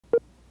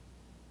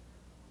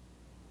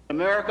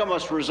America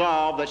must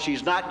resolve that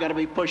she's not going to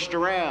be pushed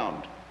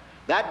around.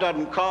 That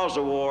doesn't cause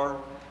a war,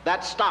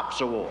 that stops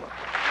a war.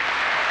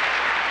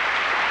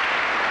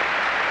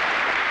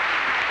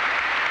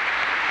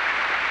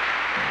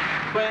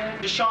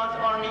 When the Shah's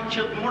army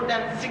killed more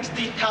than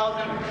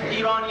 60,000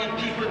 Iranian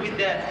people with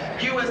the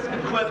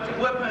U.S.-equipped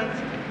weapons,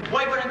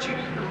 why weren't you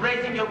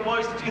raising your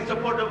voice in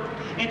support of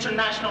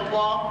international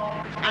law?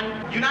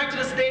 And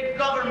United States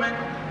government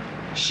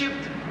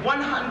shipped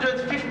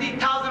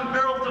 150,000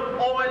 barrels of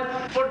oil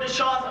for the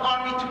Shah's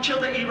army to kill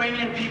the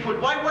Iranian people.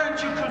 Why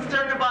weren't you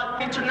concerned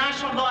about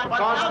international law?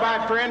 Because,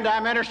 my friend,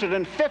 I'm interested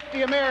in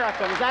 50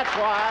 Americans, that's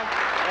why.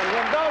 And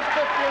when those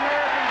 50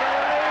 Americans are